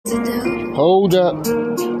Hold up,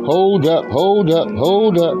 hold up, hold up,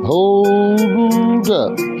 hold up, hold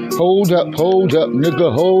up. Hold up,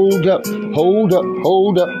 nigga, hold up, hold up,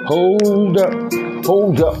 hold up, hold up.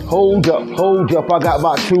 Hold up, hold up, hold up. I got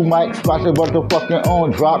about 2 mics, about to motherfucking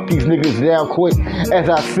on. Drop these niggas down quick as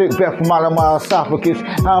I slip back from out of my esophagus.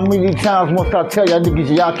 How many times must I tell y'all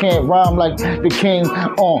niggas y'all can't rhyme like the king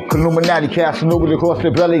on? Illuminati casting over across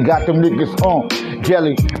the belly, got them niggas on.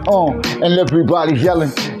 Jelly on, and everybody's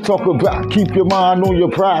yelling. Talk about keep your mind on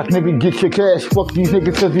your prize, nigga. Get your cash. Fuck these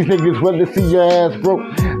niggas, cause these niggas rather see your ass broke.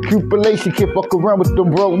 Keep relationship, fuck around with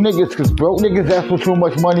them broke niggas, cause broke niggas ask for too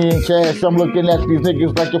much money in cash. I'm looking at these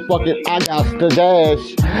niggas like a fucking I got the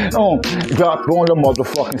dash. Drop on the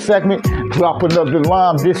motherfucking segment. Drop another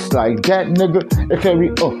line, this like that, nigga. It's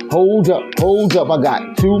every hold up. I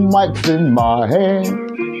got 2 mics in my hand.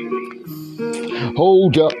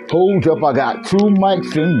 Hold up, I got 2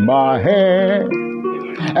 mics in my hand.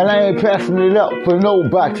 And I ain't passing it up for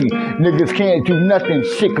nobody. Niggas can't do nothing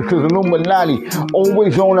shit cause Illuminati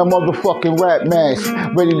always on a motherfucking rap mask.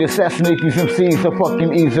 Ready to assassinate these MCs so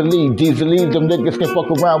fucking easily. Them niggas can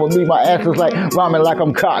fuck around with me. My ass is like rhyming like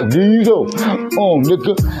I'm cock diesel.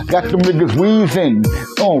 Nigga, got them niggas wheezing.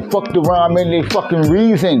 Fuck the rhyme and they fucking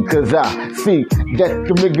reason. Cause I see that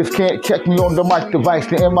them niggas can't check me on the mic device.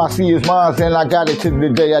 The MIC is mine and I got it till the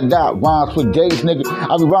day I die. Rhymes for days, nigga.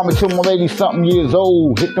 I be rhyming till I'm 80-something years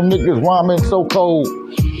old. Hit them niggas rhyming so cold.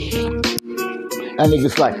 And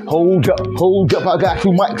niggas like, hold up, I got 2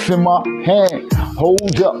 mics in my hand.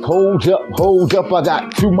 Hold up, I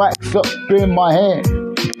got 2 mics up in my hand.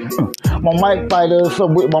 My mic fighters, so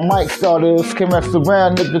with my mic starters, can mess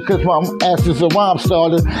around, nigga, cause my ass is a rhyme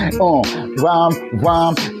starter.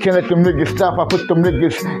 Rhyme, can't let them niggas stop. I put them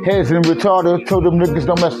niggas heads in retarder. Told them niggas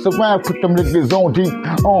don't mess around, put them niggas on deep.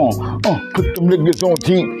 Put them niggas on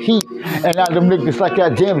deep heat. And now them niggas like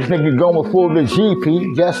that James nigga going for the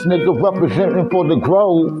GP. Yes, nigga, representing for the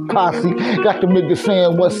Grove posse. Got them niggas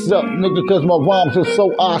saying, what's up, nigga, cause my rhymes are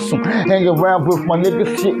so awesome. Hang around with my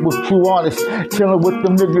niggas, shit was too honest. Chilling with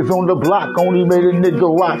them niggas on the block, only made a nigga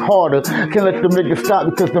rock harder. Can't let them niggas stop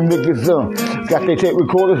because them niggas, got their tape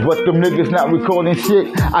recorders, but them niggas not recording shit.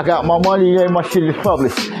 I got my money and my shit is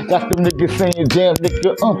published. Got them niggas saying, damn,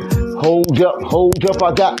 nigga, hold up,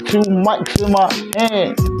 I got 2 mics in my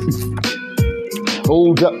hand.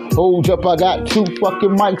 Hold up, I got 2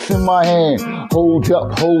 fucking mics in my hand. Hold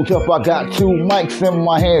up, I got 2 mics in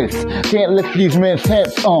my hands. Can't let these men's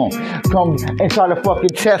hands come and try to fucking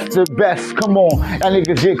test the best. Come on, that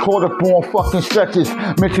niggas get caught up on fucking stretches.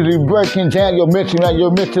 Mentally breaking down your mental, now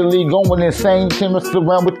you're mentally going insane. Can't mess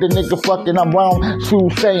around with the nigga fucking, I'm round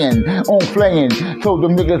soothsaying, on playing. Told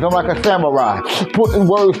them niggas I'm like a samurai. Putting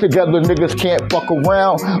words together, niggas can't fuck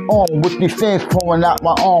around. With these things pouring out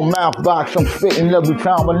my own mouth box. I'm spitting every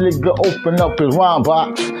time a nigga open up his rhyme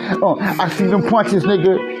box. I see them punches,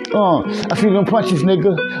 nigga. I see them punches,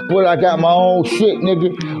 nigga. But I got my own shit,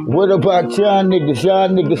 nigga. What about y'all niggas? Y'all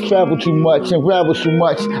niggas travel too much and ravel too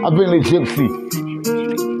much. I've been a gypsy.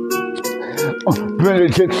 Been a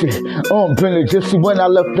gypsy when I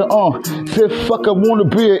left the said fuck I wanna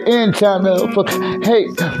be an in-towner. Fuck hey,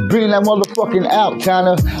 being that motherfucking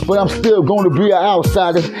out-towner, but I'm still gonna be an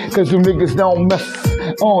outsider, cause them niggas don't mess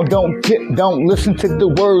don't listen to the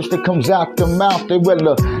words that comes out the mouth. They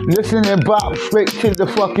rather listen and bop straight to the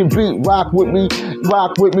fucking beat. Rock with me.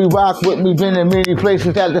 Been in many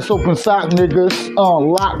places at this open sock niggas.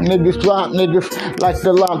 Lock niggas, drop niggas like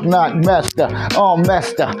the lock knot master. Them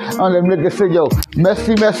niggas say, yo,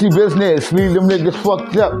 messy business. Leave them niggas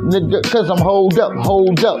fucked up, nigga, cause I'm hold up.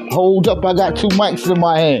 I got 2 mics in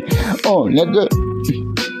my hand. Nigga.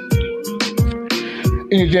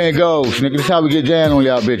 Anything goes, nigga. This how we get down on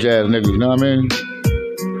y'all bitch ass niggas, you know what I mean?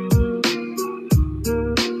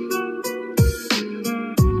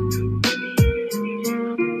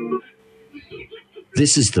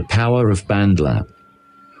 This is the power of BandLab.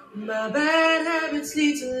 My bad habits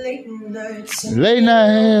lead to late nights. Late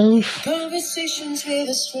nights. Conversations with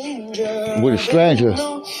a stranger.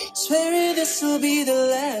 Swear this will be the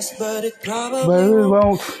last, but it probably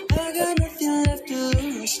won't. I got nothing left to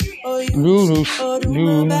lose. Or do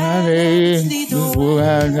my bad habits lead to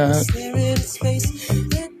stare in his face.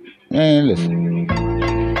 And listen.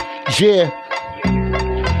 Yeah.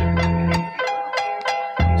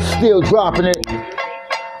 Still dropping it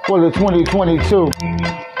for the 2022.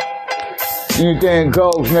 Anything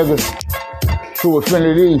goes, nigga, to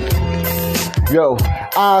infinity. Yo,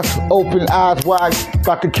 eyes open, eyes wide,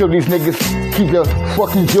 about to kill these niggas. Keep your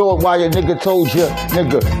fucking jaw wired, nigga told ya,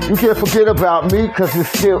 nigga. You can't forget about me, cause it's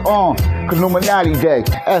still on. Illuminati Day.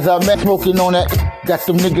 As I met smoking on that, got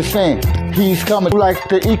them niggas saying, He's coming like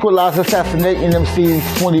the equalizer, assassinating them seeds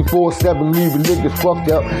 24/7, leaving niggas fucked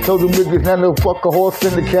up. Told them niggas never fuck a horse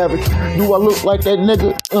in the cabbage. Do I look like that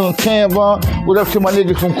nigga? Canvon. What up to my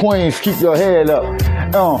niggas from Queens? Keep your head up.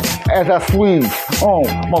 As I squeeze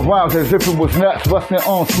my rhymes as if it was nuts busting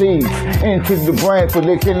on seeds into the brain so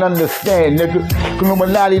they can understand, nigga.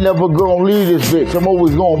 Illuminati never gonna leave this bitch. I'm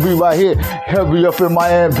always gonna be right here, heavy up in my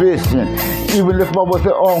ambition. Even if I was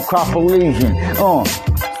an Coppolisian.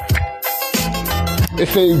 They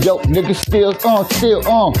say, yo, nigga still,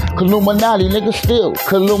 Illuminati, nigga still,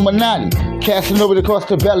 Illuminati. Casting over across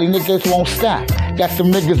the belly, niggas won't stop. Got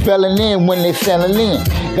them niggas belling in when they selling in.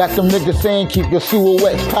 Got them niggas saying keep your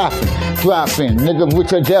silhouettes popping, dropping. Niggas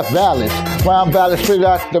with your death ballads. Rhyme ballads straight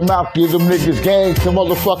out the mouth. Give them niggas gang some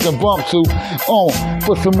motherfucking bump to.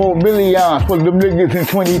 For some more millions for them niggas in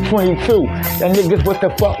 2022. That niggas, what the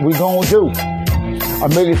fuck we gon' do? I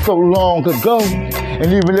made it so long ago.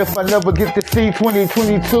 And even if I never get to see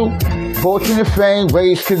 2022, fortune and fame,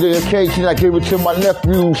 raised to the occasion, I give it to my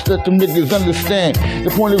nephews, let them niggas understand the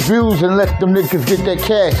point of views and let them niggas get that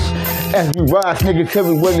cash. As we rise, nigga, tell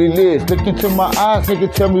me what it is. Look into my eyes, nigga,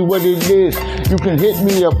 tell me what it is. You can hit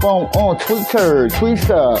me up on Twitter.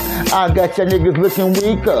 I got your niggas looking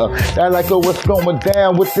weaker. I like what's going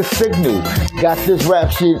down with the signal. Got this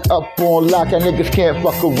rap shit up on lock, and niggas can't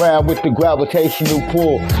fuck around with the gravitational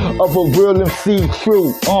pull of a real MC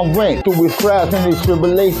true. Rank through his trials and his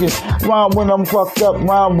tribulations. Rhyme when I'm fucked up,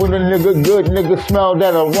 rhyme with a nigga good. Nigga smell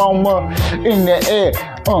that aroma in the air.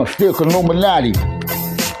 Still Illuminati.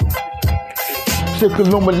 Still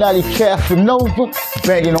Illuminati Casanova.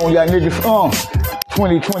 Banging on y'all niggas,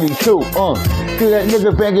 2022, Still that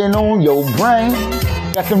nigga banging on your brain.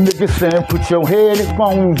 Got them niggas saying, put your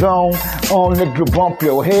headphones on. Nigga, bump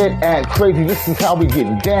your head, act crazy. This is how we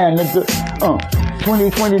get down, nigga.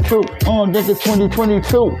 2022, nigga,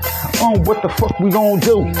 2022. What the fuck we gon'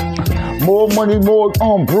 do? More money, more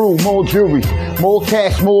brew, more jewelry, more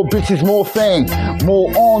cash, more bitches, more fame,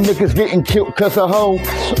 more niggas getting killed cause of hoe.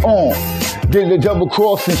 Did the double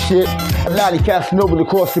cross and shit. Now they casting over the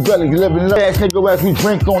cross the belly, living love. Ass nigga as we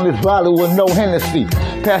drink on this bottle with no Hennessy.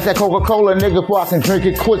 Pass that Coca-Cola, nigga, before I can drink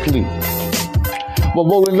it quickly. But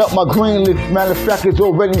rolling up my green leaf, matter of fact, it's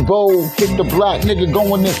already bold. Kick the block, nigga,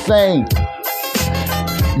 going insane.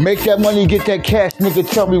 Make that money, get that cash, nigga,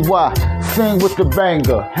 tell me why. Sing with the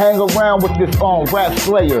banger, hang around with this rap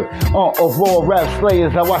slayer, of all rap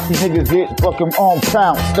slayers. I watch these niggas get fucking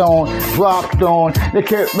pounced on, dropped on. They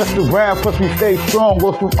can't mess around, plus we stay strong.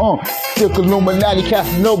 Go from still Illuminati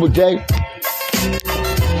Casanova, Jay.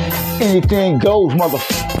 Anything goes,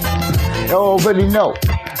 motherfucker. You already know.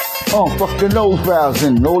 Fuck the nose valves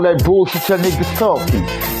and all that bullshit y'all niggas talking.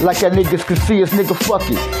 Like y'all niggas can see us, nigga, fuck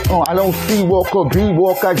it. I don't see walk or B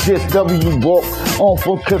walk, I just W walk.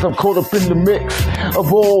 Cause I'm caught up in the mix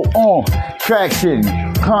of all traction,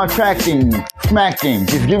 contracting, smacking.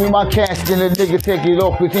 Just give me my cash, then the nigga take it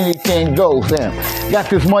off if anything goes. Damn. Got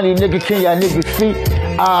this money, nigga, can y'all niggas see?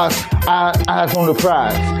 Eyes on the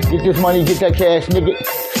prize. Get this money, get that cash, nigga.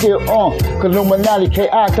 Still Illuminati,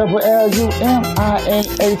 K-I-L-L-U-M-I-N-A-T-I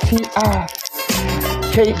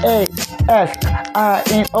K-A-S-I-N-O-V-A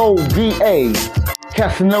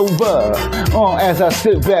Casanova. As I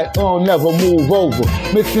sit back, never move over.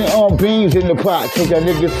 Mixing beans in the pot. So that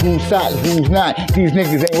niggas who's socks, who's not. These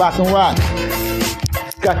niggas ain't rockin' rocks.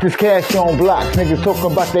 Got this cash on blocks. Niggas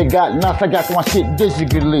talking about they got nuts. I got my shit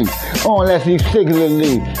digitally. Let's be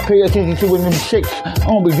singularly. Pay attention to when them chicks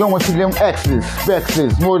be going to them X's,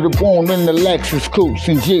 Bexes. More the bone than the Lexus, coupes,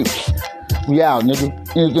 and Jeeps. We out, nigga.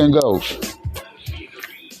 Anything goes.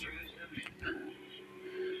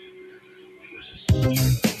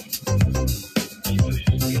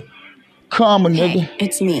 Karma, nigga. Hey,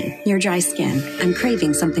 it's me, your dry skin. I'm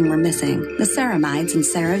craving something we're missing. The ceramides in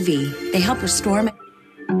CeraVe. They help restore...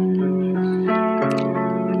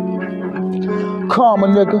 Karma,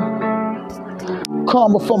 nigga.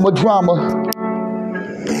 Karma from a drama.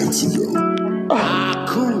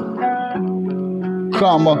 Cool.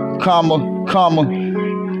 Karma.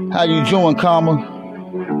 How you doing, Karma?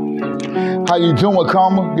 How you doing,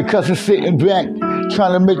 Karma? Your cousin sitting back,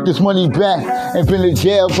 trying to make this money back. Ain't been in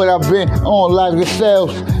jail, but I've been on live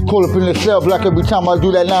yourselves. Call up in the cell block every time I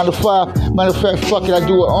do that 9 to 5. Matter of fact, fuck it, I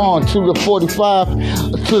do it on 2 to 45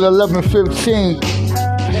 to the 11:15.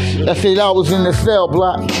 That's 8 hours in the cell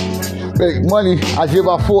block. Make money, I give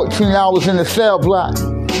out 14 hours in the cell block.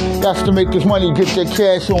 Got to make this money, get that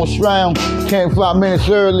cash on Shroud. 10, 5 minutes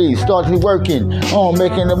early, started working on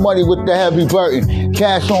making the money with the heavy burden.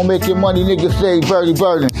 Cash on making money, niggas say birdie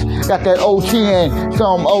burdens. Got that OTN,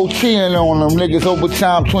 some OTN on them. Niggas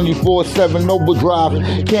overtime, 24/7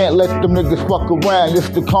 overdrive. Can't let them niggas fuck around. It's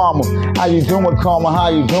the karma. How you doing, karma? How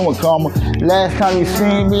you doing, karma? Last time you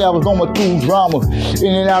seen me, I was going through drama.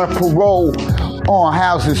 In and out of parole, on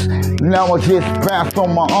houses. Now I just bounce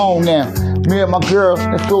on my own now. Me and my girl,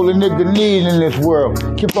 that's all a nigga need in this world.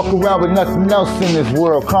 Can't fuck around with nothing else in this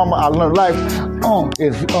world. Karma, I learned life.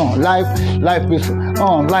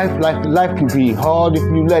 Life can be hard if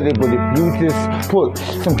you let it, but if you just put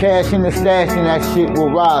some cash in the stash and that shit will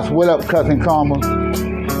rise. What up, cousin Karma?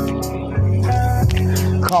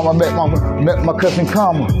 Karma met my cousin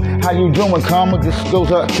Karma. How you doing, Karma? This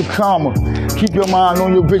goes up to Karma. Keep your mind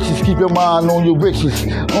on your bitches, keep your mind on your bitches.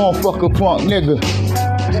 Fuck a punk nigga.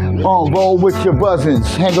 Roll with your buzzins.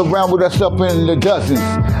 Hang around with us up in the dozens.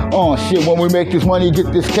 Shit, when we make this money,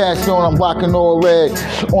 get this cash on, I'm rocking all red.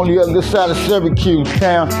 On the other side of Syracuse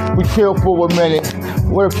town, we chill for a minute.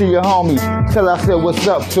 What up to your homie? Tell her I said what's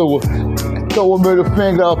up to her. Throw a middle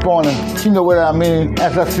finger up on her. She know what I mean.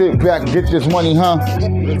 As I sit back, get this money, huh?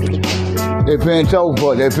 They bent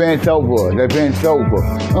over, they bent over, they bent over.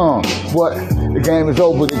 What? The game is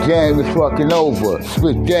over, the game is fucking over.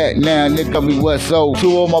 Split that now, nigga, me what's so.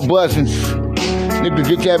 To all my buzzins. Nigga,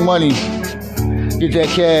 get that money. Get that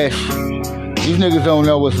cash. These niggas don't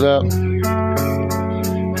know what's up.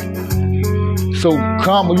 So,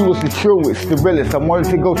 Karma, you was the truest, the realest. I wanted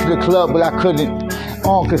to go to the club, but I couldn't.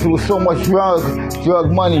 Cause it was so much drug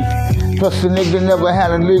money. Plus the nigga never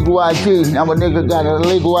had a legal ID. Now a nigga got a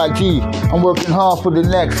legal ID. I'm working hard for the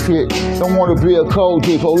next hit. Don't wanna be a cold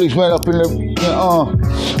hit. Police ran up in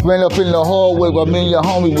the hallway while me and your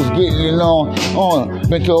homie was getting it on.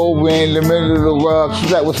 Bent her over in the middle of the rug.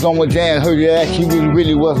 She's like, what's going down? Heard your ass, she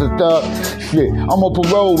really was a thug. Shit, I'm on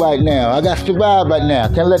parole right now. I got to ride right now.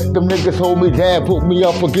 Can't let them niggas hold me down, put me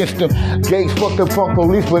up against them gates. Fuck the punk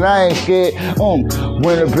police, but I ain't scared.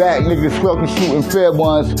 Went back, niggas fucking shooting fair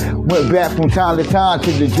ones. Went back from time to time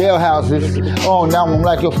to the jailhouses. Now I'm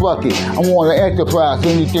like a fuck it. I want an enterprise.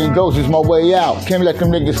 Anything goes is my way out. Can't let them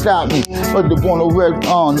niggas stop me. But the one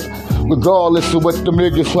regardless of what them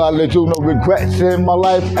niggas try to do, no regrets in my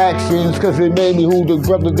life actions, cause it made me who the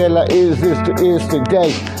brother that I is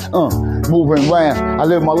today. Moving around, I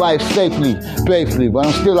live my life safely, but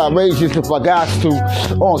I'm still outrageous if I got to.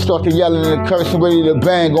 Start to yelling and cursing, ready to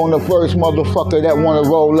bang on the first motherfucker that wanna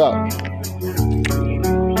roll up.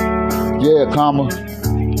 Yeah, Karma.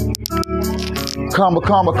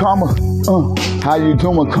 How you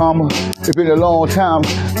doing, Karma? It's been a long time.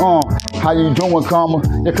 How you doing, Karma?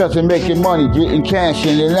 Your cousin making money, getting cash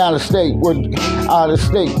in and out of state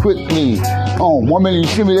quickly. 1 minute you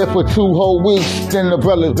see me there for 2 whole weeks, then the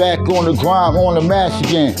brother's back on the grind, on the mash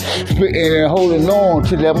again, spitting and holding on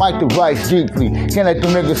to that mic device deeply. Can't let the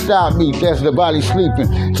nigga stop me, that's the body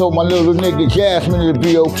sleeping. Told my little nigga Jasmine to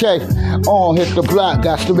be okay. Hit the block,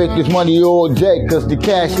 got to make this money all day, cause the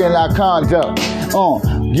cash in our conduct.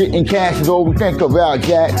 Getting cash is all we think about,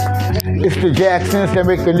 Jack. It's the Jacksons that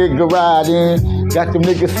make a nigga ride in. Got them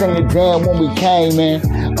niggas singing damn when we came in.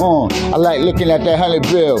 I like looking at that 100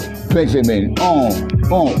 bill, Benjamin.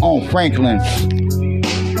 Franklin's.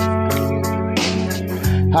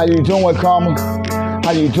 How you doing, Karma?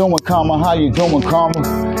 How you doing, Karma? How you doing, Karma?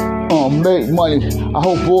 Make money. I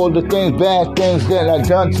hope all the bad things that I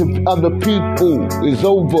done to other people is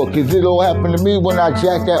over. Cause it all happened to me when I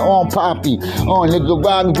jacked that on Poppy. Nigga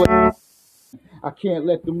ride me, but I can't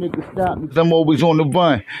let them niggas stop me. I'm always on the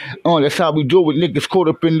run. That's how we do it. Niggas caught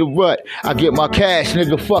up in the rut. I get my cash,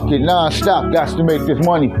 nigga, fuck it, non-stop. Got to make this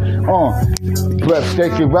money.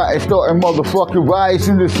 Breathtaking riots, starting motherfucking riots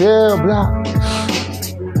in this hell block.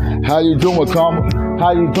 How you doing, Karma?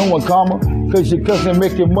 How you doing, Karma? Cause your cousin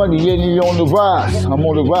making money and he on the rise. I'm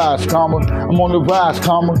on the rise, Karma. I'm on the rise,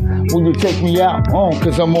 Karma. Will you take me out?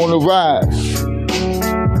 Cause I'm on the rise.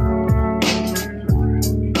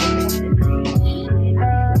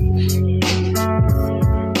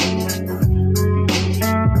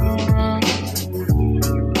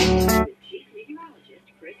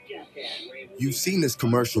 You've seen this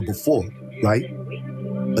commercial before, right?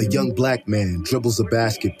 A young black man dribbles a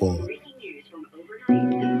basketball.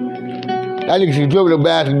 That niggas can dribble the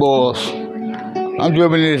basketballs. I'm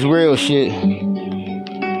dribbling this real shit.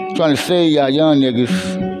 Trying to save y'all young niggas.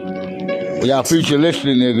 Or y'all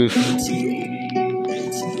futuristic niggas.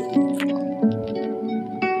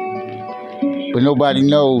 But nobody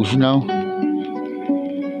knows, you know?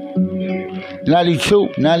 92.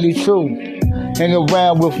 Hang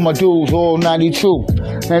around with my dudes all 92.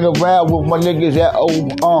 Hang around with my niggas at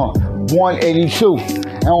 182.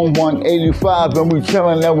 And on 185, and we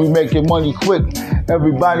chillin' and we making money quick.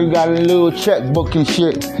 Everybody got a little checkbook and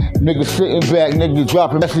shit. Niggas sitting back, niggas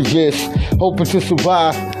dropping messages, hoping to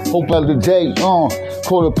survive, hope of the day,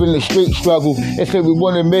 caught up in the street struggle. They said we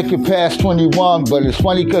wouldn't make it past 21, but it's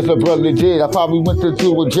funny cause a brother did. I probably went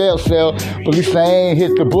into a jail cell, but at least I ain't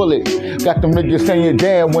hit the bullet. Got them niggas saying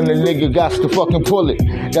damn when the nigga got to fucking pull it.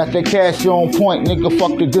 Got that cash on point, nigga,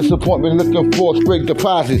 fuck the disappointment, looking for straight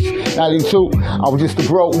deposits. 92, I was just a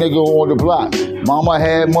broke nigga on the block. Mama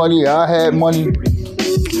had money, I had money.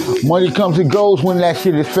 Money comes and goes when that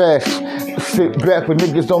shit is fast. Sit back, but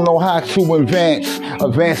niggas don't know how to advance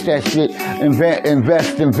that shit.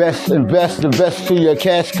 Invest till your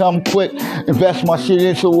cash come quick. Invest my shit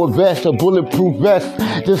into a vest, a bulletproof vest,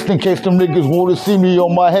 just in case them niggas want to see me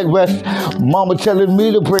on my headrest. Mama telling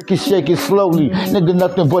me to break it, shake it slowly. Nigga,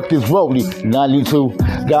 nothing but this rollie. 92,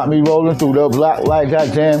 got me rolling through the block like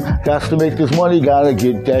goddamn. Got to make this money, gotta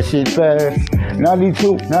get that shit fast.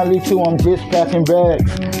 92, I'm just packing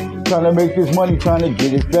bags. Trying to make this money, trying to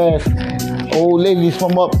get it fast. Old ladies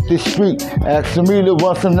from up the street asking me to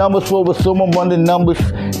run some numbers for us, so I'm running numbers.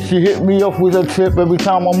 She hit me up with a tip every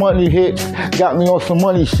time my money hits. Got me on some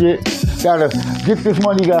money shit. Gotta get this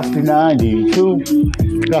money, got to 92.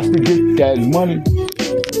 Got to get that money.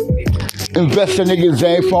 Investor niggas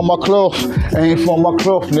ain't from my cloth,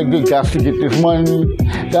 nigga. Got to get this money.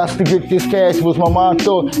 Got to get this cash was my mom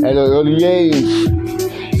thought at an early age.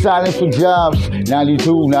 Silent for jobs,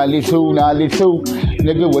 92.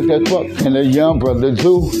 Nigga, what the fuck can a young brother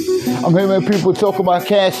do? I'm hearing people talk about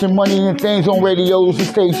cash and money and things on radios and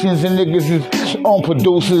stations, and niggas is on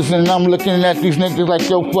producers, and I'm looking at these niggas like,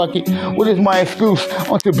 yo, fuck it. What is my excuse?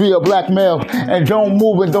 To be a black male, and don't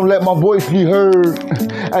move and don't let my voice be heard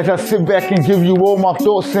as I sit back and give you all my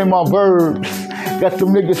thoughts and my verbs. Got them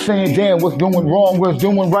niggas saying, damn, what's doing wrong, what's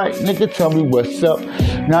doing right? Nigga, tell me what's up.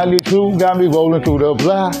 92 got me rolling through the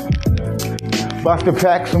block. About to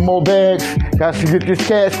pack some more bags. Got to get this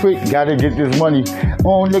cash quick. Gotta get this money.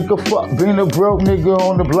 Oh, nigga, fuck being a broke nigga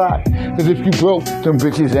on the block. Cause if you broke, them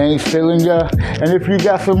bitches ain't stealing ya. And if you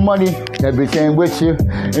got some money, that bitch ain't with you.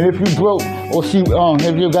 And if you broke, or she,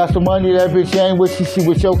 if you got some money, that bitch ain't with you. She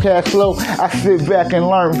with your cash flow. I sit back and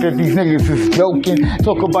learn that these niggas is joking.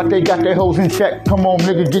 Talk about they got their hoes in check. Come on,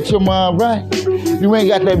 nigga, get your mind right. You ain't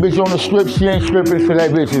got that bitch on the strip. She ain't stripping, so that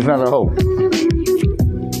bitch is not a hoe.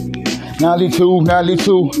 92 on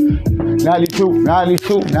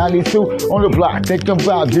the block, thinking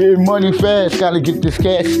about getting money fast, gotta get this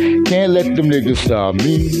cash, can't let them niggas stop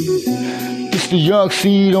me. It's the young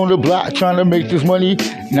seed on the block, trying to make this money.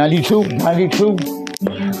 92, gotta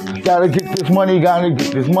get this money,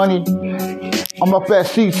 I'm up at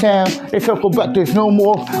C-Town, they talk about there's no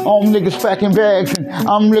more niggas packing bags, and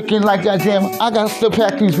I'm looking like goddamn, I got to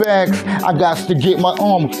pack these bags, I got to get my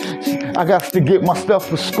stuff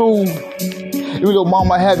for school. Even though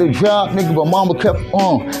mama had a job, nigga, but mama kept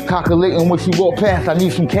calculating when she walked past, I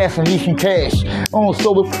need some cash. So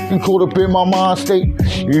it caught up in my mind state.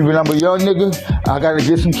 Even I'm a young nigga, I gotta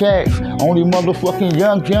get some cash. Only motherfucking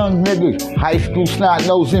young niggas. High school snot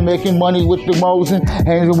nosing, making money with the Mosin,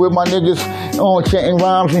 hanging with my niggas, chanting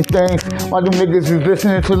rhymes and things. While them niggas is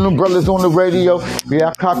listening to them brothers on the radio. Yeah,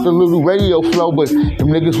 I copped a little radio flow, but them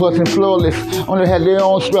niggas wasn't flawless. Only had their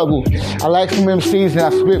own struggle. I like some MCs and I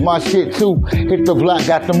spit my shit too. Hit the block,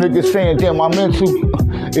 got them niggas saying, damn, I'm into.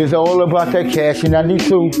 It's all about that cash in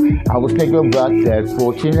 92. I was thinking about that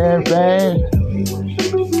fortune and fame.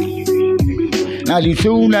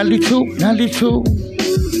 92.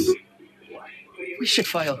 We should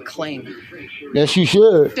file a claim. Yes, you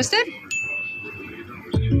should. Just it?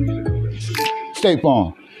 State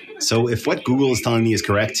Farm. So if what Google is telling me is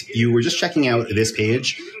correct, you were just checking out this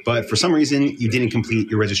page, but for some reason, you didn't complete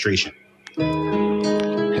your registration.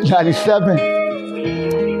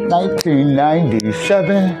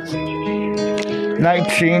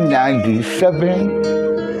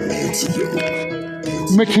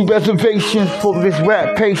 1997. Make you reservations for this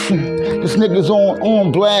rap patient. This nigga's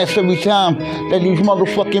on blast every time that these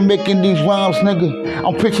motherfucking making these rhymes, nigga.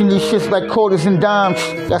 I'm pitching these shits like quarters and dimes.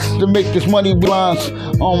 That's to make this money blinds.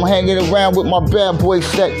 I'm hanging around with my bad boy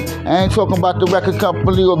set. I ain't talking about the record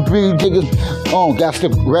company or B niggas. Got to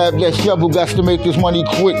grab that shovel, got to make this money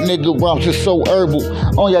quick, nigga. Rhymes is so herbal.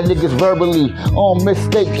 Y'all niggas verbally.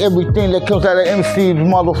 Mistake everything that comes out of MC's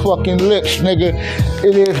motherfucking lips, nigga.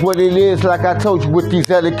 It is what it is, like I told you with these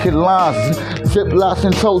etiquette lines. Zip locks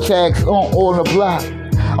and toe tags on the block.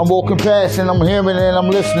 I'm walking past and I'm hearing and I'm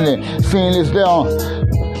listening. Seeing this down.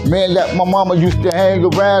 Man, that my mama used to hang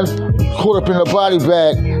around, caught up in a body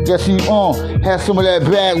bag. Guess he had some of that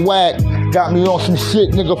bad whack. Got me on some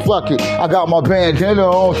shit, nigga, fuck it. I got my bandana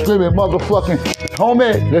on, screaming motherfucking,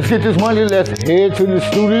 homie, let's get this money, let's head to the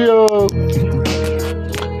studio.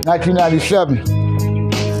 1997,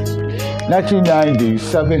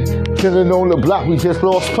 chilling on the block, we just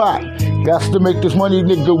lost pot. Got to make this money,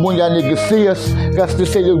 nigga, when y'all niggas see us. Got to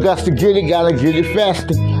say you got to get it, gotta get it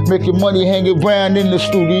faster. Making money, hanging around in the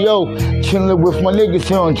studio. Chilling with my niggas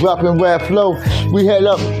on, dropping rap flow. We head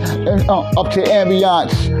up and up to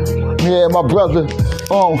ambiance. Me and my brother,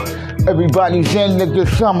 everybody's in nigga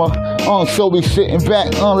summer. So we sitting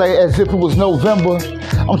back, like as if it was November.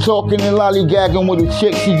 I'm talking and lollygagging with a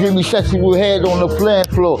chick. She give me sexual head on the plant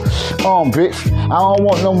floor. Bitch, I don't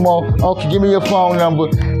want no more. Give me your phone number.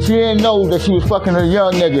 She didn't know that she was fucking a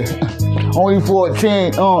young nigga. Only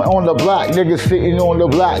 14, on the block, nigga sitting on the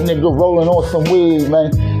block, nigga rolling on some weed,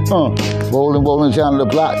 man. Rolling down the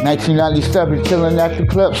block. 1997, chilling at the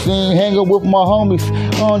club scene, hanging with my homies.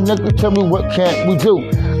 Nigga, tell me what can't we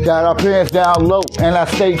do? Got our pants down low, and I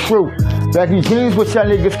stay true. Back in dreams, what y'all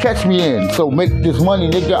niggas catch me in. So make this money,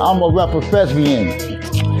 nigga, I'm a rapper thespian.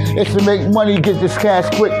 It's to make money, get this cash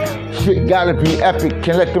quick. Shit gotta be epic,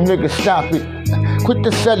 can't let them niggas stop it. Quit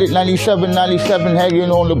to set it, 97, hanging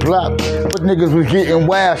on the block. But niggas was getting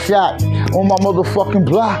wild shot on my motherfucking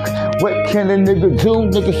block. What can a nigga do?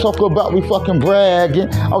 Niggas talk about me fucking bragging.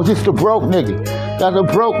 I was just a broke nigga. Got a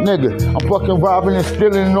broke nigga. I'm fucking robbing and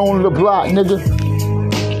stealing on the block, nigga.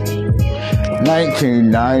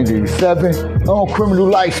 1997, criminal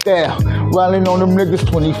lifestyle. Riding on them niggas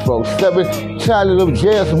 24/7. Child of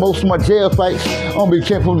jail, so most of my jail fights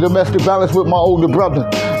came from domestic violence with my older brother.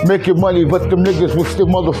 Making money, but them niggas was still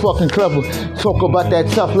motherfucking clever. Talk about that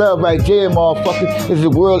tough love right there, motherfucker. Is the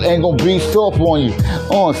world ain't gonna be soft on you.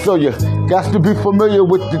 So you got to be familiar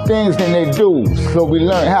with the things that they do. So we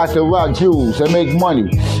learn how to rock jewels and make money.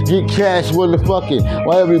 Get cash with the fucking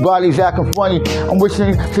while everybody's acting funny. I'm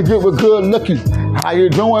wishing to get with good looking. How you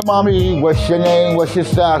doing, mommy? What's your name? What's your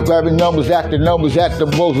size? Grabbing numbers at the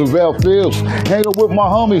Roosevelt Fields. Hanging with my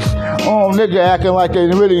homies. Nigga acting like they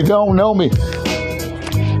really don't know me.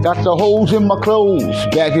 Got the holes in my clothes.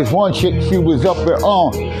 Back this one chick, she was up in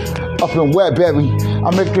Wetberry. I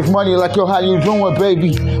make this money like, yo, how you doing,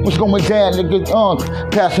 baby? What's going down, nigga?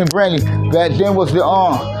 Passing brandy. Back then was the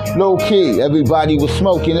low key. Everybody was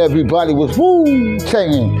smoking, everybody was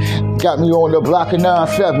singing. Got me on the block of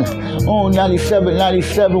 97.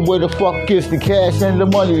 97, where the fuck is the cash and the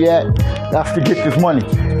money at? That's to get this money.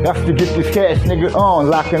 That's to get this cash, nigga,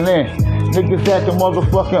 locking in. Niggas at the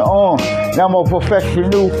motherfucking Now I'm a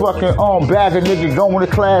professional fucking bag of nigga going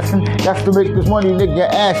to class and that's to make this money, nigga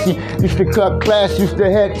ashy. Used to cut class, used to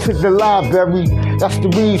head to the library. That's to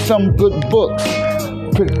read some good books.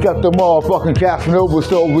 Picked up the motherfucking Casanova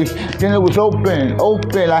story. Then it was open.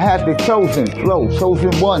 I had the chosen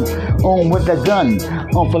one with the gun.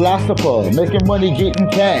 Philosopher, making money, getting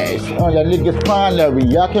cash. Y'all niggas primary.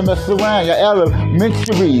 Y'all can mess around. Y'all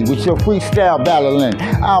elementary with your freestyle battling.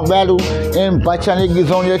 I'll rattle and bite y'all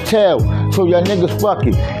niggas on your tail. So y'all niggas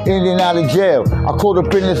fucking in and out of jail. I caught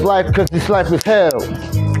up in this life cause this life is hell.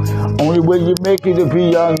 Only way you make it to be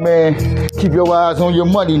young man. Keep your eyes on your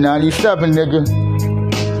money, 97, nigga.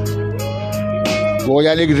 Boy,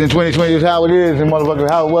 y'all niggas in 2020 is how it is and motherfucker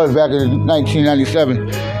how it was back in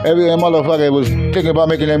 1997. Every motherfucker was thinking about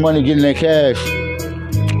making their money, getting their cash.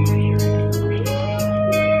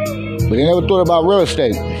 But they never thought about real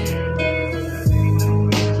estate.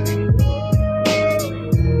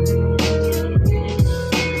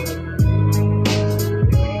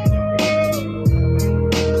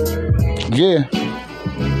 Yeah.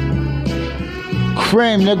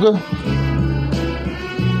 Cream, nigga.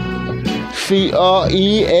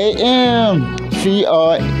 C-R-E-A-M.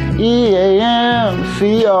 C-R-E-A-M.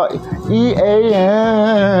 C-R-E-A-M.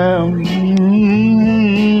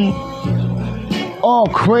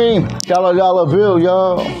 Cream. Dollar bill,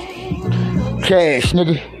 y'all. Cash,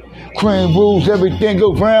 nigga. Cream rules everything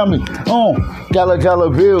around me. Dollar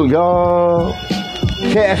bill, y'all.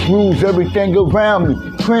 Cash rules everything around me.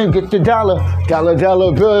 Cream, get the dollar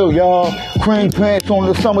bill, y'all. Cream pants on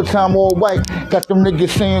the summertime, all white. Got them niggas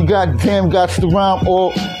saying, goddamn, got to rhyme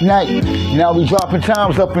all night. Now we dropping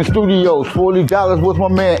times up in studios. $40 was my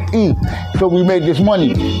man E. So we made this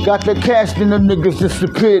money. Got the cash, then the niggas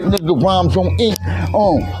disappeared. Nigga rhymes on ink.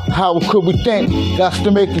 How could we think? Got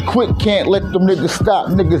to make it quick. Can't let them niggas stop.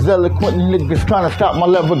 Niggas eloquent, niggas trying to stop my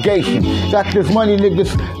levitation. Got this money,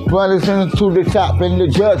 niggas brothers into the top. And the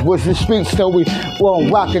judge was the street, so we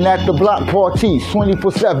rocking at the block parties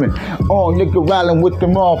 24/7. nigga riding with the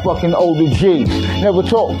motherfucking older G's. Never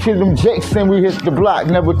talk to them jakes and we hit the block.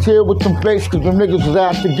 Never chill with them fakes cause them niggas was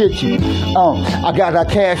out to get you. I got that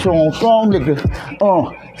cash on strong niggas.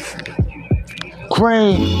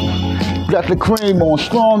 Cream. Got the cream on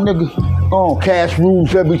strong niggas. Cash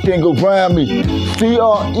rules everything around me.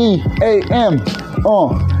 CREAM.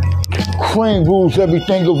 Cream rules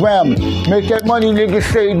everything around me. Make that money, niggas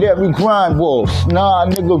say that we grind walls. Nah,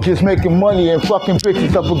 nigga, just making money and fucking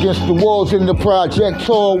bitches up against the walls in the project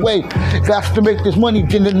all away. Got to make this money,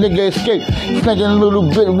 then the nigga escape. Sneaking a little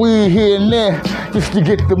bit of weed here and there just to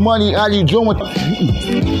get the money. How you doing?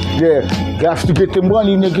 Yeah, got to get the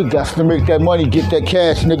money, nigga. Got to make that money, get that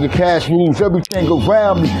cash, nigga. Cash rules everything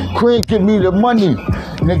around me. Cream, give me the money,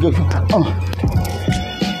 nigga.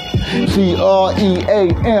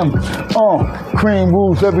 CREAM. Cream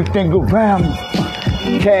rules everything around me.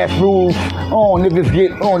 Cash rules. Niggas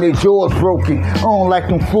get on their jaws broken. Like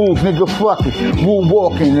them fools, nigga, fuck it. Woo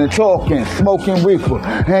walking and talking, smoking reefer.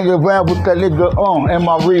 Hanging around with that nigga and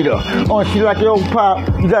my reader. She like, yo, pop,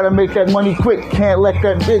 you gotta make that money quick. Can't let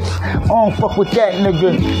that bitch fuck with that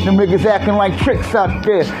nigga. Them niggas acting like tricks out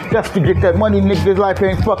there. Just to get that money, niggas life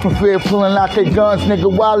ain't fucking fair. Pulling out their guns, nigga,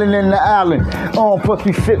 wildin' in the island. Plus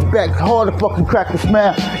we sit back, hard to fucking crack the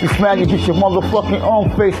smile. You smile, you get your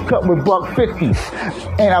motherfucking face cut with $150s.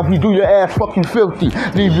 And we do your ass fucking filthy.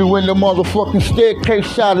 Leave you in the motherfucking staircase,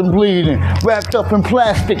 shot and bleeding. Wrapped up in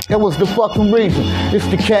plastic, that was the fucking reason. It's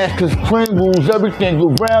the cash, cause cream rules everything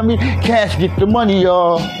around me. Cash get the money,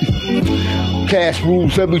 y'all. Cash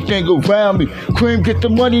rules everything around me. Cream get the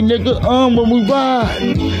money, nigga, when we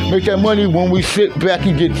ride. Make that money when we sit back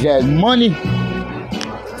and get that money.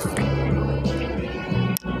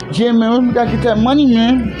 Yeah, man, we gotta get that money,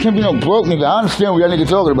 man. Can't be no broke nigga. I understand what y'all niggas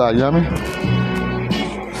talking about, you know what I mean?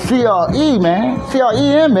 CRE, man.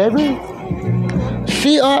 CREM, baby.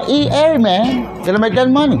 CREA, man. Gotta make that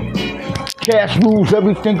money. Cash rules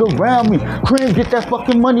everything around me. Cream, get that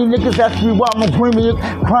fucking money, niggas. Ask me why I'm a premium.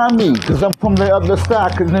 Crime me, cause I'm from the other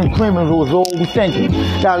side. Cause them creamers was all we thinking.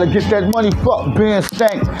 Gotta get that money, fuck being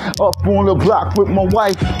stank. Up on the block with my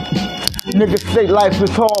wife. Niggas say life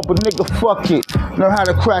is hard, but nigga, fuck it. Learn how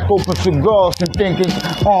to crack open cigars and thinking,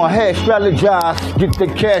 hey, strategize. Get the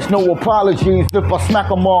cash, no apologies. If I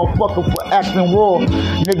smack a motherfucker for acting raw,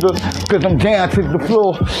 nigga, cause I'm down to the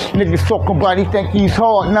floor. Niggas talking about he think he's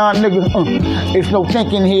hard. Nah, nigga, it's no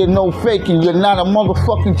thinking here, no faking. You're not a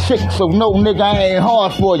motherfucking chick, so no, nigga, I ain't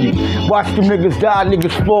hard for you. Watch them niggas die,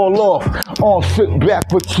 niggas fall off. Sit back,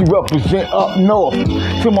 but you represent up north.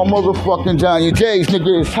 To my motherfucking Johnny J's,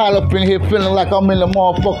 nigga, it's hot up in here. Feeling like I'm in the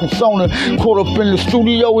motherfucking sauna. Caught up in the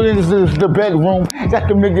studio, this is the bedroom. Got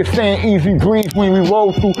them niggas saying easy breeze when we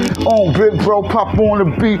roll through. Big bro, pop on the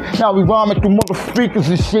beat. Now we rhyming through mother speakers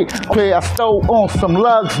and shit. Clear, I stole on some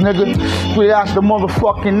lugs, nigga. Clear out the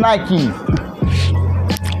motherfucking Nike.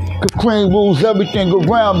 Cause cream rules everything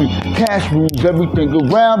around me. Cash rules everything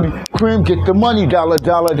around me. Cream get the money, dollar,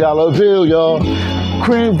 dollar, dollar bill, y'all.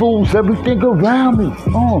 Cream rules everything around me.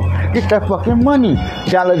 Get that fucking money.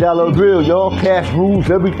 Dollar, dollar bill, y'all. Cash rules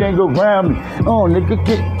everything around me. Nigga,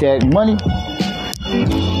 get that money.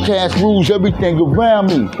 Cash rules everything around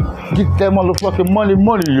me. Get that motherfucking money,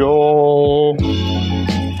 y'all.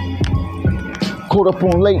 Caught up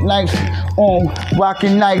on late nights, on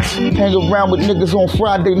rocking nights. Hang around with niggas on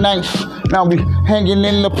Friday nights. Now we hanging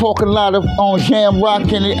in the parking lot of on Jam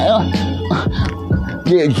Rock and yeah.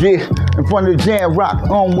 In front of Jam Rock,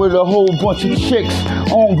 with a whole bunch of chicks,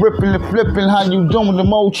 ripping and flipping. How you doing,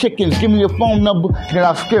 them old chickens? Give me your phone number, then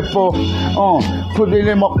I skip off. Put it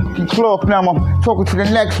in my cloth. Now I'm talking to the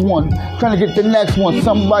next one, trying to get the next one.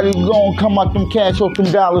 Somebody gon' come out them cash off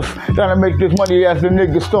them dollars, trying to make this money as the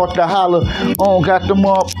niggas start to holler. Got them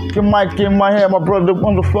up, the mic in my hand, my brother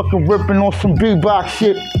motherfucking ripping on some beatbox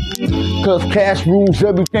shit. Cause cash rules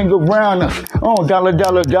everything around us. Dollar,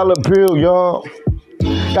 dollar, dollar bill, y'all.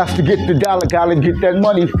 Got to get the dollar, gotta get that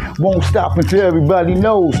money. Won't stop until everybody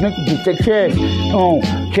knows. Nigga, get that cash.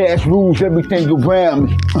 Cash rules everything around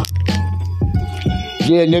me.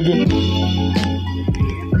 Yeah, nigga.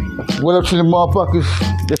 What up to the motherfuckers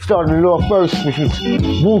that started it off first, which was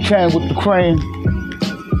Wu-Tang with the Cream.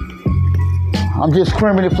 I'm just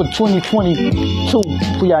creaming it for 2022 for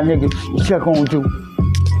y'all niggas. Check on you.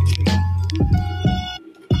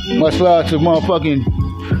 Much love to motherfucking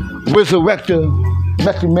Resurrector.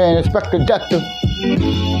 Method Man, Inspector Dector.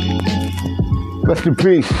 Rest in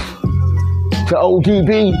peace to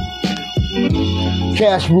ODB.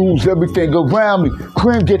 Cash rules everything around me.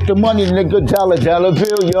 Cream get the money, nigga. Dollar, dollar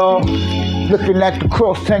bill, y'all. Looking at the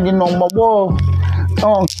cross hanging on my wall.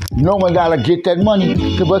 No one gotta get that money,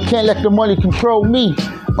 cause I can't let the money control me.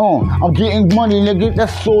 I'm getting money, nigga.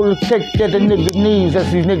 That's all the cake that the nigga needs.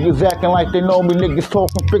 That's these niggas acting like they know me. Niggas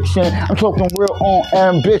talking fiction. I'm talking real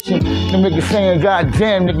ambition. The niggas saying,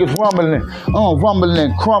 goddamn, niggas rumbling.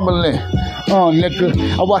 Rumbling, crumbling.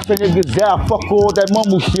 Nigga. I watch the niggas die. Fuck all that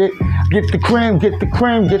mumble shit. Get the cream, get the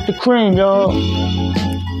cream, get the cream, y'all.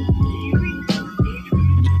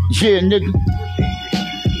 Yeah, nigga.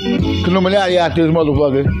 Illuminati out this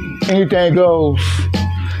motherfucker. Anything goes.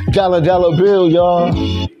 Dollar bill, y'all.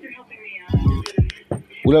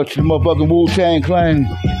 What up to the motherfucking Wu-Tang Clan?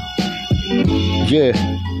 Yeah.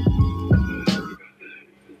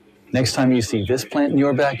 Next time you see this plant in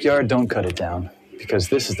your backyard, don't cut it down. Because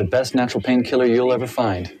this is the best natural painkiller you'll ever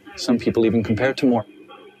find. Some people even compare it to more.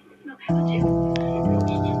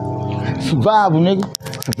 Survival,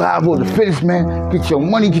 nigga. Survival of the fittest, man. Get your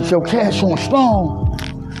money, get your cash on strong.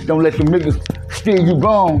 Don't let them niggas steal you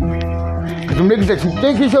gone. Cause them niggas that you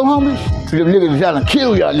think is your homies, so them niggas is out to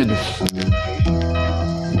kill y'all niggas.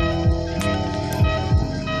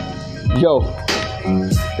 Yo.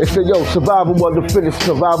 They said, yo, survival of the fittest,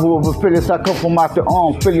 survival of the fittest. I come from out the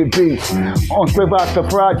Philly Beach. Straight out the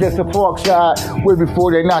projects of Parkside, way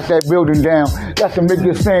before they knock that building down. Got them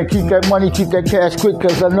niggas saying, keep that money, keep that cash quick,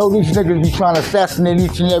 cause I know these niggas be trying to assassinate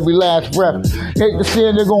each and every last breath. Hate to see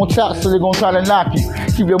they're gonna chop, so they're gonna try to knock you.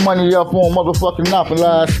 Keep your money up on motherfucking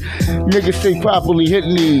monopolize. Niggas stay properly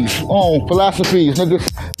hitting these philosophies, niggas.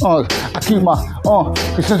 I keep my,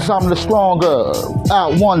 cause since I'm the stronger,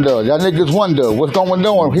 out wonder. Y'all niggas wonder what's going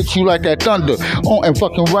on. Hit you like that thunder, and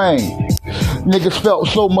fucking rain. Niggas felt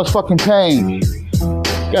so much fucking pain.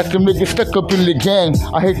 Got them niggas stuck up in the gang.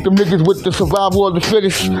 I hate them niggas with the survival of the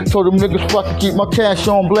fittest. So them niggas fucking keep my cash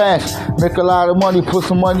on blast. Make a lot of money, put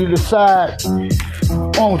some money to the side.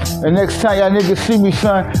 And next time y'all niggas see me,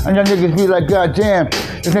 son, and y'all niggas be like, goddamn,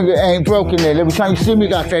 this nigga ain't broken it. Every time you see me,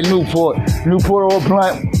 got that Newport or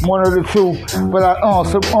blunt, one of the two. But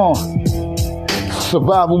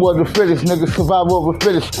survival of the fittest, nigga, survival of the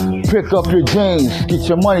fittest. Pick up your jeans, get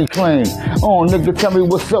your money clean. Nigga, tell me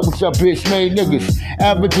what's up with your bitch made niggas.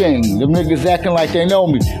 Aberdeen, them niggas acting like they know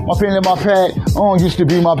me. My pen in my pad, used to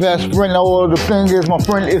be my best friend. All the thing is, my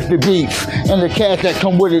friend is the beats and the cash that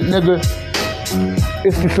come with it, nigga.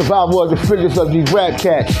 It's the survival of the fittest of these rap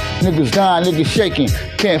cats. Niggas dying, niggas shaking.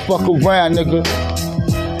 Can't fuck around, nigga.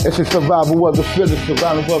 It's the survival of the fittest,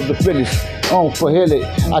 survival of the fittest. For hit it.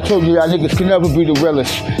 I told you y'all niggas can never be the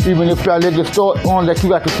realest. Even if y'all niggas thought that you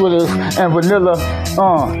got the thrillers and vanilla.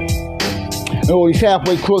 And all these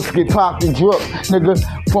halfway crooks get popped and dropped, nigga.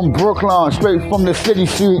 From Brooklyn, straight from the city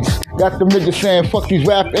streets. Got them niggas saying, fuck these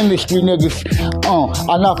rap industry niggas.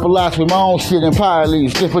 I not philosophy, my own shit in Power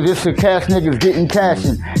Leagues. Just for this cash niggas getting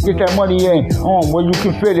cashin'. Get that money in, where you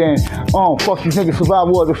can fit in. Fuck these niggas,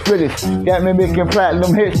 survival of the fittest. Got me making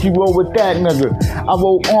platinum hits, you roll with that nigga. I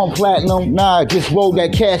roll on platinum, nah, just roll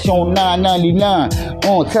that cash on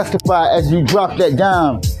 $9.99. Testify as you drop that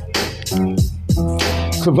dime.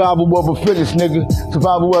 Survival of the fittest, nigga.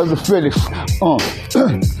 Survival of the fittest.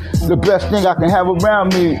 The best thing I can have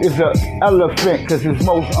around me is an elephant, cause it's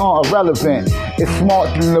most irrelevant. It's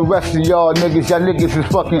smarter than the rest of y'all niggas. Y'all niggas is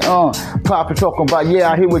fucking Papa talking about,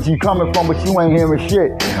 yeah, I hear what you coming from, but you ain't hearing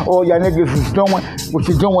shit. All y'all niggas is doing what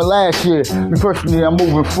you doing last year. Me personally, I'm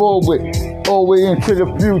moving forward. All the way into the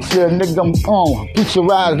future, nigga, I'm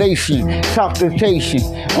futurization, top-dotation,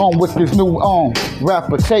 with this new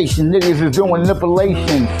reputation. Niggas is doing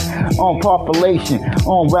manipulations on population,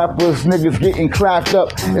 rappers, niggas getting clapped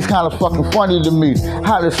up. It's kind of fucking funny to me,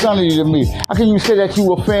 how it's sunny to me. How can you say that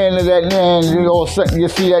you a fan of that man, and all of a sudden you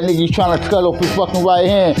see that nigga trying to cut off his fucking right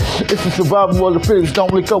hand? It's the survival of the fittest.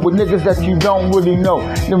 Don't link up with niggas that you don't really know.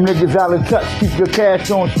 Them niggas out of touch, keep your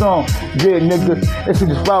cash on strong. Yeah, nigga, it's the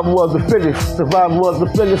survival of the fittest. Survival of the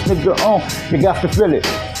fittest, nigga, you got to feel it.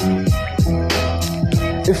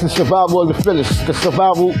 It's the survival of the fittest. The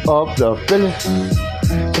survival of the fittest.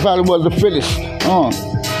 Survival of the fittest.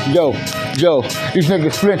 Yo, these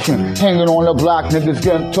niggas flinching, hanging on the block, niggas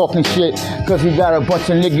getting talking shit, cause he got a bunch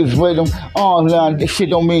of niggas with him. Nah, this shit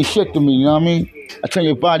don't mean shit to me, you know what I mean? I turn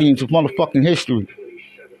your body into motherfucking history.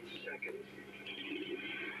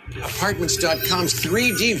 Apartments.com's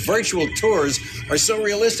 3D virtual tours are so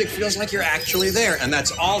realistic, feels like you're actually there. And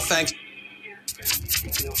that's all thanks.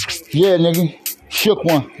 Yeah, nigga. Shook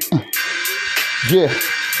one. Yeah.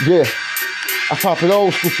 I pop it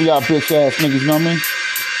old school for y'all bitch ass niggas, you know what I mean?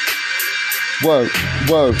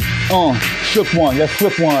 Word. Shook one. That's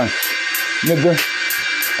shook one. Nigga.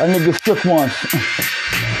 A nigga shook once.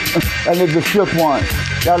 That nigga shook once.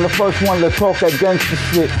 Y'all the first one to talk that gangster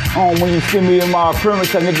shit. When you see me in my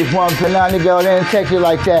appearance, that niggas want to now, nigga, they didn't take it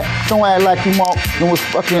like that. Don't act like you want. It was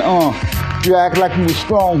fucking You act like you was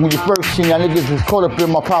strong when you first seen y'all niggas was caught up in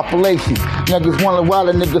my population. Niggas wonder why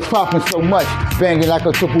the niggas popping so much. Banging like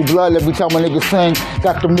a triple blood every time a nigga sing.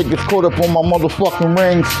 Got them niggas caught up on my motherfucking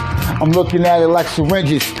rings. I'm looking at it like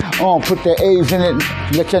syringes. Put the A's in it.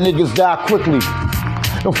 Let your niggas die quickly.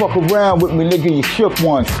 Don't fuck around with me, nigga, you shook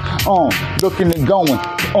ones. Looking and going.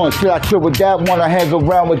 Should I chill with that one? I hang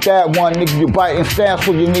around with that one. Nigga, you biting style,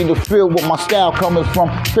 so you need to feel what my style coming from.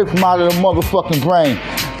 Straight from out of the motherfucking brain.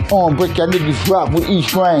 Break that niggas drop with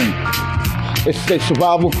each grain. It's state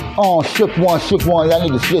survival. Shook ones. Y'all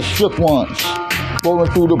niggas just shook ones.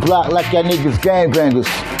 Rolling through the block like y'all niggas gangbangers.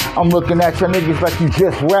 I'm looking at y'all niggas like you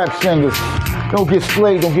just rap singers. Don't get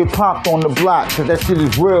slayed, don't get popped on the block, cause that shit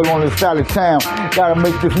is real on this side of town. Gotta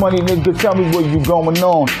make this money, nigga, tell me what you going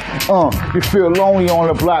on. You feel lonely on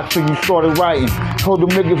the block, so you started writing. Told them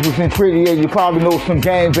niggas was in pretty, you probably know some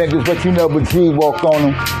gangbangers, but you never G-walk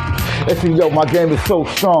on them. They say, yo, my game is so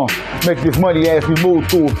strong. Make this money as we move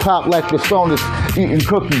through. Pop like the stoners, eating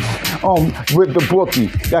cookies. With the bookie.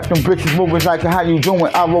 Got them bitches moving like, how you doing?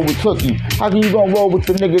 I roll with Tookie. How can you gonna roll with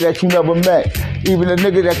the nigga that you never met? Even the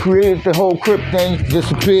nigga that created the whole Crip thing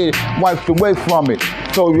disappeared, wiped away from it.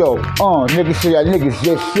 So, yo, niggas say that niggas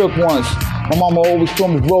just shook once. My mama always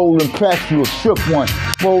told me, rolling past you a shook one.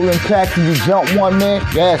 Rolling past you, you jump one, man.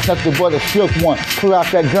 Your ass nothing but a shook one. Pull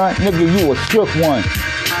out that gun, nigga, you a shook one.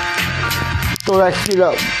 Throw that shit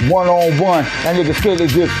up, one-on-one. That nigga scared to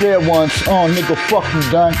get fair ones. Nigga, fuck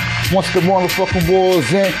you, done. Once the motherfucking war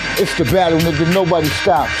is in, it's the battle, nigga, nobody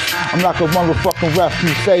stops. I'm like a motherfucking rap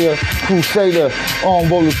crusader,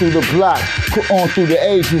 rolling through the block, through the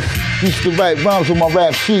ages. Used to write rhymes on my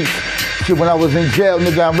rap sheets. Shit, when I was in jail,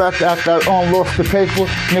 nigga, I rapped after I lost the paper.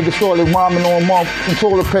 Nigga started rhyming on my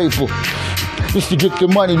toilet paper. Just to get the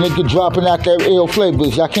money, nigga, dropping out their ill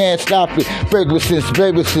flavors. I can't stop it. Fragrances,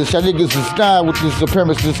 babysis. Y'all niggas is dying with this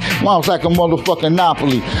supremacist. Mom's like a motherfucking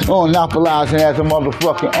Monopoly. Monopolizing as a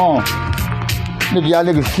motherfucking, Nigga, y'all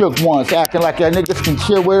niggas shook once. Acting like y'all niggas can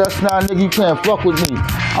chill with us now, nigga, you can't fuck with me.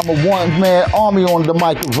 I'm a one-man army on the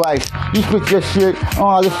mic device. You spit your shit,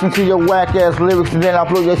 listen to your whack-ass lyrics, and then I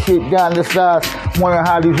blow your shit down the sides. Wondering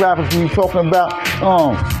how these rappers be talking about,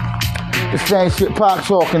 the same shit Pac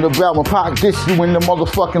talking about when Pac dissed you in the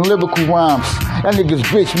motherfucking lyrical rhymes. That niggas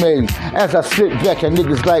bitch made. As I sit back, that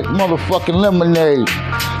niggas like motherfucking lemonade.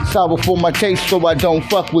 Sour for my taste so I don't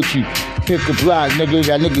fuck with you. Hit the block, nigga.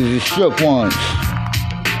 That niggas is shook ones.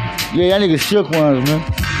 Yeah, that niggas shook ones, man.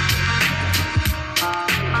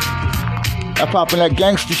 I poppin' that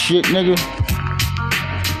gangster shit, nigga.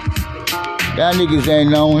 That niggas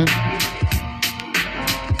ain't knowing.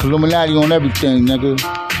 Illuminati on everything, nigga.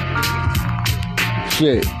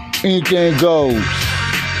 Shit, anything goes.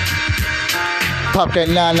 Pop that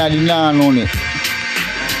 $9.99 on it.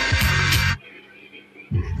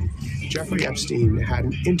 Jeffrey Epstein had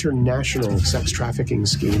an international sex trafficking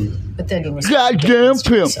scheme. But then he was goddamn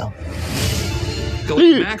pimp.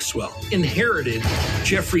 Ghislaine Maxwell inherited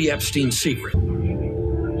Jeffrey Epstein's secret.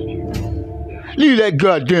 Leave that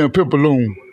goddamn pimp alone.